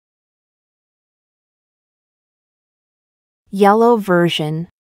Yellow version.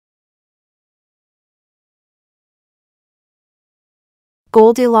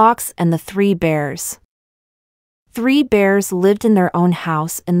 Goldilocks and the Three Bears. 3 bears lived in their own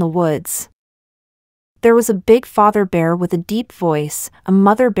house in the woods. There was a big father bear with a deep voice, a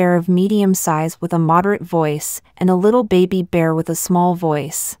mother bear of medium size with a moderate voice, and a little baby bear with a small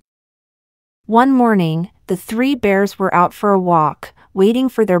voice. One morning, the 3 bears were out for a walk, waiting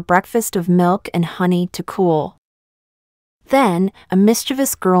for their breakfast of milk and honey to cool. Then, a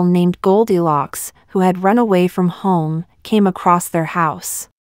mischievous girl named Goldilocks, who had run away from home, came across their house.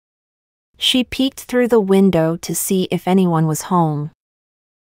 She peeked through the window to see if anyone was home.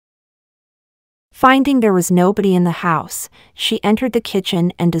 Finding there was nobody in the house, she entered the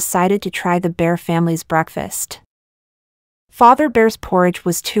kitchen and decided to try the bear family's breakfast. Father bear's porridge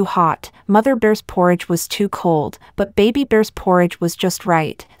was too hot, mother bear's porridge was too cold, but baby bear's porridge was just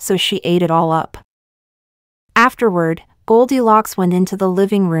right, so she ate it all up. Afterward, Goldilocks went into the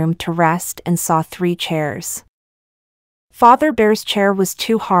living room to rest and saw 3 chairs. Father bear's chair was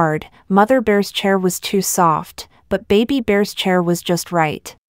too hard, mother bear's chair was too soft, but baby bear's chair was just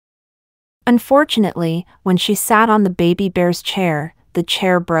right. Unfortunately, when she sat on the baby bear's chair, the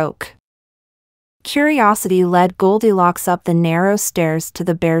chair broke. Curiosity led Goldilocks up the narrow stairs to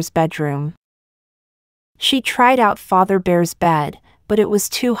the bear's bedroom. She tried out Father bear's bed, but it was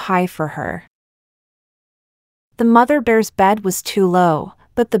too high for her. The mother bear's bed was too low,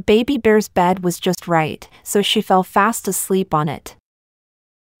 but the baby bear's bed was just right, so she fell fast asleep on it.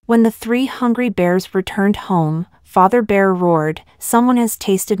 When the 3 hungry bears returned home, Father bear roared, "Someone has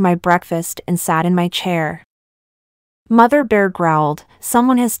tasted my breakfast and sat in my chair." Mother bear growled,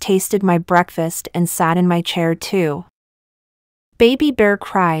 "Someone has tasted my breakfast and sat in my chair too." Baby bear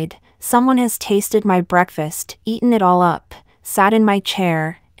cried, "Someone has tasted my breakfast, eaten it all up, sat in my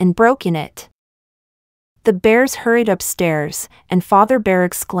chair, and broken it." The bears hurried upstairs, and Father bear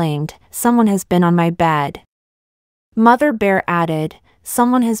exclaimed, "Someone has been on my bed." Mother bear added,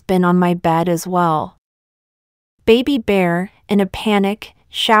 "Someone has been on my bed as well." Baby bear, in a panic,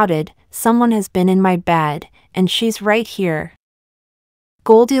 shouted, "Someone has been in my bed, and she's right here."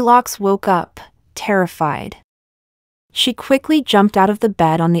 Goldilocks woke up, terrified. She quickly jumped out of the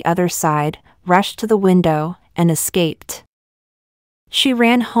bed on the other side, rushed to the window, and escaped. She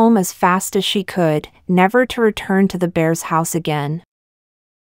ran home as fast as she could, never to return to the bear's house again.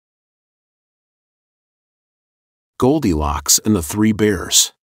 Goldilocks and the 3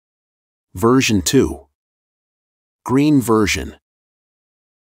 Bears. Version 2. Green version.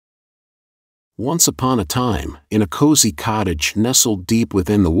 Once upon a time, in a cozy cottage nestled deep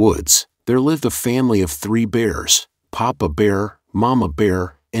within the woods, there lived a family of 3 bears, Papa Bear, Mama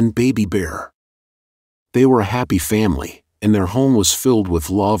Bear, and Baby Bear. They were a happy family, and their home was filled with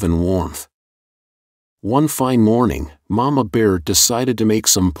love and warmth. One fine morning, Mama Bear decided to make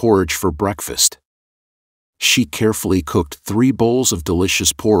some porridge for breakfast. She carefully cooked 3 bowls of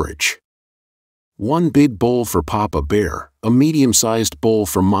delicious porridge. 1 big bowl for Papa Bear, a medium-sized bowl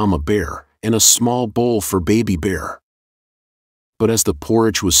for Mama Bear, and a small bowl for Baby Bear. But as the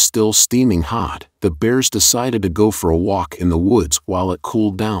porridge was still steaming hot, the bears decided to go for a walk in the woods while it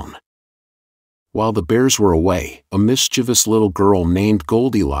cooled down. While the bears were away, a mischievous little girl named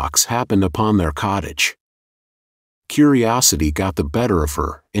Goldilocks happened upon their cottage. Curiosity got the better of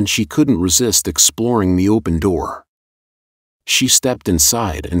her, and she couldn't resist exploring the open door. She stepped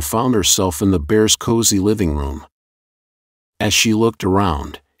inside and found herself in the bears' cozy living room. As she looked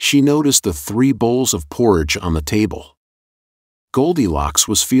around, she noticed the 3 bowls of porridge on the table. Goldilocks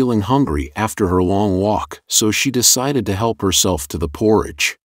was feeling hungry after her long walk, so she decided to help herself to the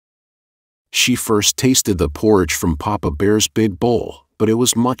porridge. She first tasted the porridge from Papa Bear's big bowl, but it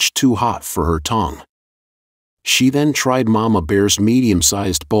was much too hot for her tongue. She then tried Mama Bear's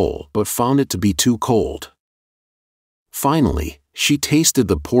medium-sized bowl but found it to be too cold. Finally, she tasted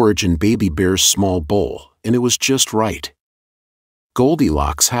the porridge in Baby Bear's small bowl, and it was just right.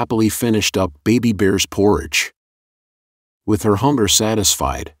 Goldilocks happily finished up Baby Bear's porridge. With her hunger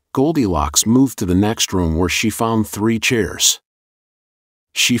satisfied, Goldilocks moved to the next room where she found 3 chairs.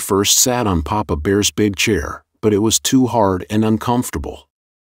 She first sat on Papa Bear's big chair, but it was too hard and uncomfortable.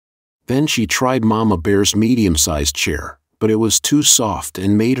 Then she tried Mama Bear's medium-sized chair, but it was too soft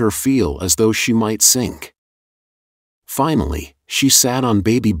and made her feel as though she might sink. Finally, she sat on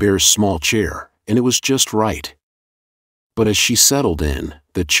Baby Bear's small chair, and it was just right. But as she settled in,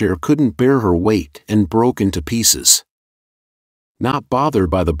 the chair couldn't bear her weight and broke into pieces. Not bothered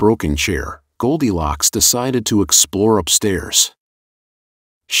by the broken chair, Goldilocks decided to explore upstairs.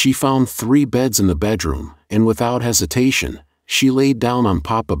 She found 3 beds in the bedroom, and without hesitation, she laid down on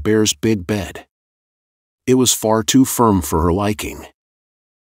Papa Bear's big bed. it was far too firm for her liking.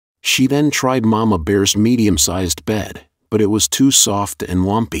 She then tried Mama Bear's medium-sized bed, but it was too soft and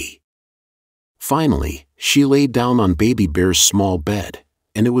lumpy. Finally, she laid down on Baby Bear's small bed,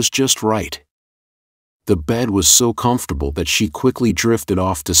 and it was just right. The bed was so comfortable that she quickly drifted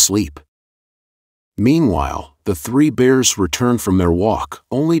off to sleep. Meanwhile, the three bears returned from their walk,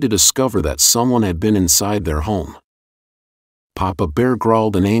 only to discover that someone had been inside their home. Papa Bear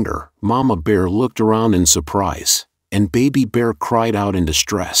growled in anger, Mama Bear looked around in surprise, and Baby Bear cried out in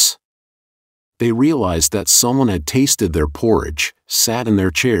distress. They realized that someone had tasted their porridge, sat in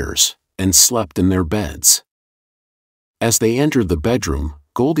their chairs, and slept in their beds. As they entered the bedroom,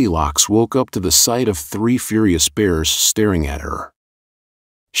 Goldilocks woke up to the sight of three furious bears staring at her.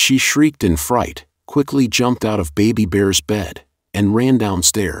 She shrieked in fright, quickly jumped out of Baby Bear's bed, and ran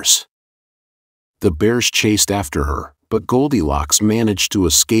downstairs. The bears chased after her, but Goldilocks managed to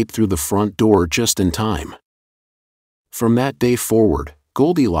escape through the front door just in time. From that day forward,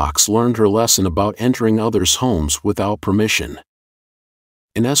 Goldilocks learned her lesson about entering others' homes without permission.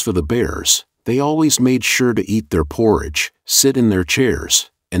 And as for the bears, they always made sure to eat their porridge, sit in their chairs,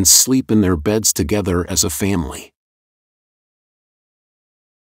 and sleep in their beds together as a family.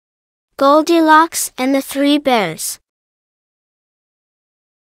 Goldilocks and the Three Bears.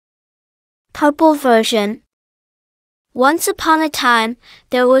 Purple version. Once upon a time,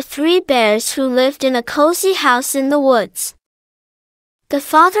 there were three bears who lived in a cozy house in the woods. The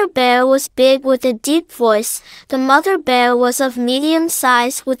father bear was big with a deep voice, the mother bear was of medium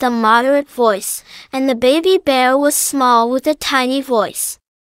size with a moderate voice, and the baby bear was small with a tiny voice.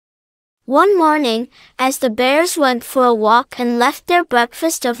 One morning, as the bears went for a walk and left their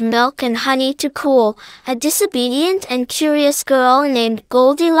breakfast of milk and honey to cool, a disobedient and curious girl named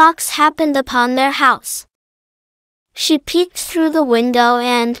Goldilocks happened upon their house. She peeked through the window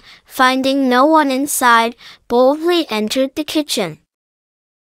and, finding no one inside, boldly entered the kitchen.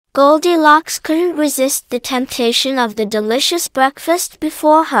 Goldilocks couldn't resist the temptation of the delicious breakfast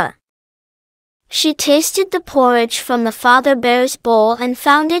before her. She tasted the porridge from the father bear's bowl and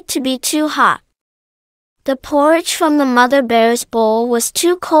found it to be too hot. The porridge from the mother bear's bowl was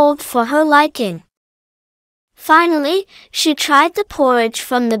too cold for her liking. Finally, she tried the porridge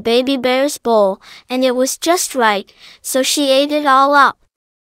from the baby bear's bowl, and it was just right, so she ate it all up.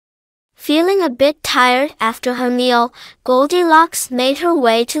 Feeling a bit tired after her meal, Goldilocks made her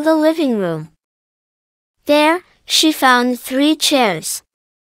way to the living room. There, she found three chairs.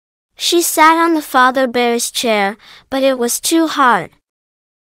 She sat on the father bear's chair, but it was too hard.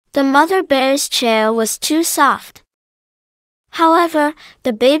 The mother bear's chair was too soft. However,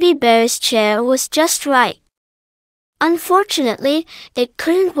 the baby bear's chair was just right. Unfortunately, it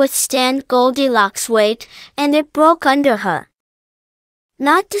couldn't withstand Goldilocks' weight, and it broke under her.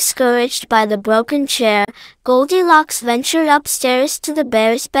 Not discouraged by the broken chair, Goldilocks ventured upstairs to the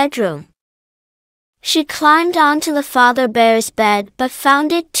bear's bedroom. She climbed onto the father bear's bed but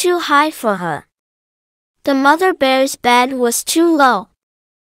found it too high for her. The mother bear's bed was too low.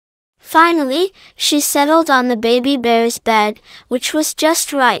 Finally, she settled on the baby bear's bed, which was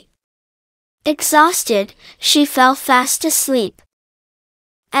just right. Exhausted, she fell fast asleep.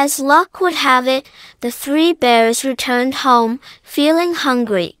 As luck would have it, the three bears returned home, feeling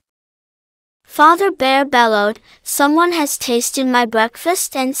hungry. Father Bear bellowed, "Someone has tasted my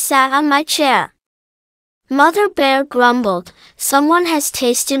breakfast and sat on my chair." Mother Bear grumbled, "Someone has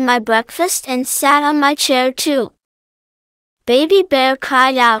tasted my breakfast and sat on my chair too." Baby Bear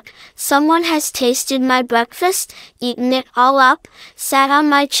cried out, "Someone has tasted my breakfast, eaten it all up, sat on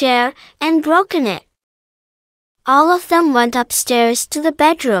my chair, and broken it." All of them went upstairs to the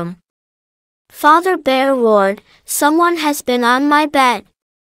bedroom. Father Bear roared, "Someone has been on my bed."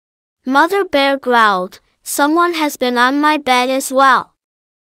 Mother Bear growled, "Someone has been on my bed as well."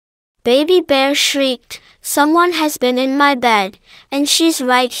 Baby Bear shrieked, "Someone has been in my bed, and she's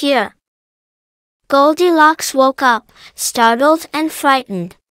right here." Goldilocks woke up, startled and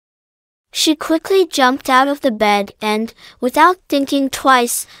frightened. She quickly jumped out of the bed and, without thinking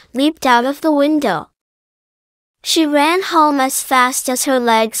twice, leaped out of the window. She ran home as fast as her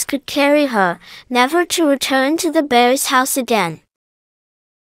legs could carry her, never to return to the bear's house again.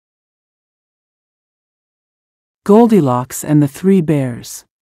 Goldilocks and the Three Bears.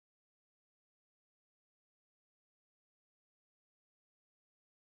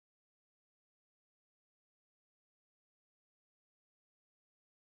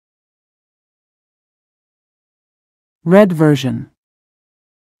 Red version.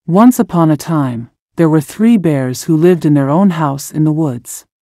 Once upon a time, there were three bears who lived in their own house in the woods.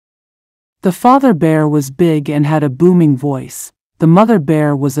 The father bear was big and had a booming voice. the mother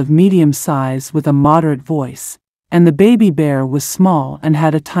bear was of medium size with a moderate voice, and the baby bear was small and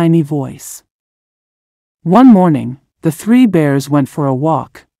had a tiny voice. One morning, the three bears went for a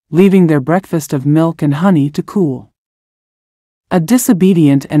walk, leaving their breakfast of milk and honey to cool. A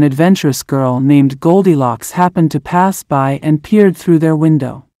disobedient and adventurous girl named Goldilocks happened to pass by and peered through their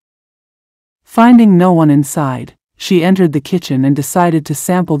window. Finding no one inside, she entered the kitchen and decided to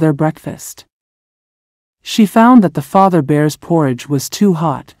sample their breakfast. She found that the father bear's porridge was too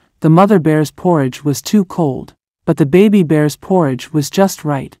hot, the mother bear's porridge was too cold, but the baby bear's porridge was just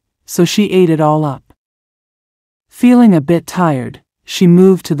right, so she ate it all up. Feeling a bit tired, she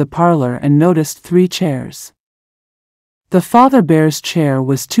moved to the parlor and noticed 3 chairs. The father bear's chair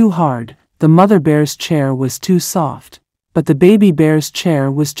was too hard, the mother bear's chair was too soft, but the baby bear's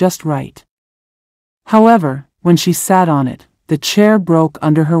chair was just right. However, when she sat on it, the chair broke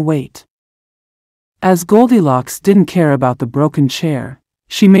under her weight. As Goldilocks didn't care about the broken chair,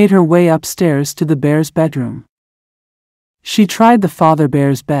 she made her way upstairs to the bear's bedroom. She tried the father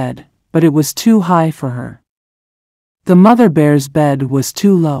bear's bed, but it was too high for her. The mother bear's bed was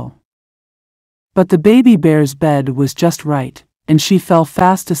too low. But the baby bear's bed was just right, and she fell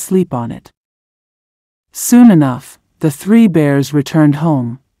fast asleep on it. Soon enough, the 3 bears returned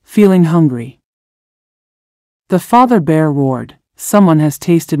home, feeling hungry. The father bear roared, "Someone has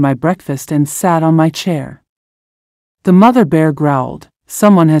tasted my breakfast and sat on my chair." The mother bear growled,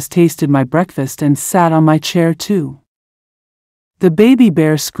 "Someone has tasted my breakfast and sat on my chair too." The baby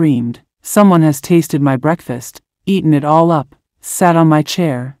bear screamed, "Someone has tasted my breakfast, eaten it all up, sat on my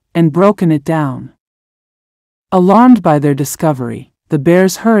chair, and broken it down." Alarmed by their discovery, the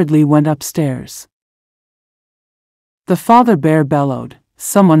bears hurriedly went upstairs. The father bear bellowed,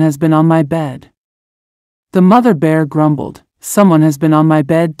 "Someone has been on my bed." The mother bear grumbled, "Someone has been on my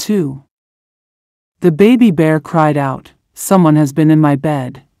bed too." The baby bear cried out, "Someone has been in my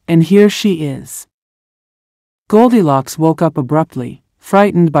bed, and here she is." Goldilocks woke up abruptly,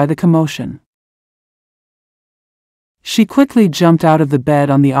 frightened by the commotion. She quickly jumped out of the bed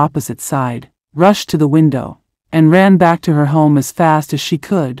on the opposite side, rushed to the window, and ran back to her home as fast as she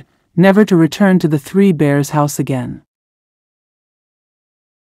could, never to return to the 3 bears' house again.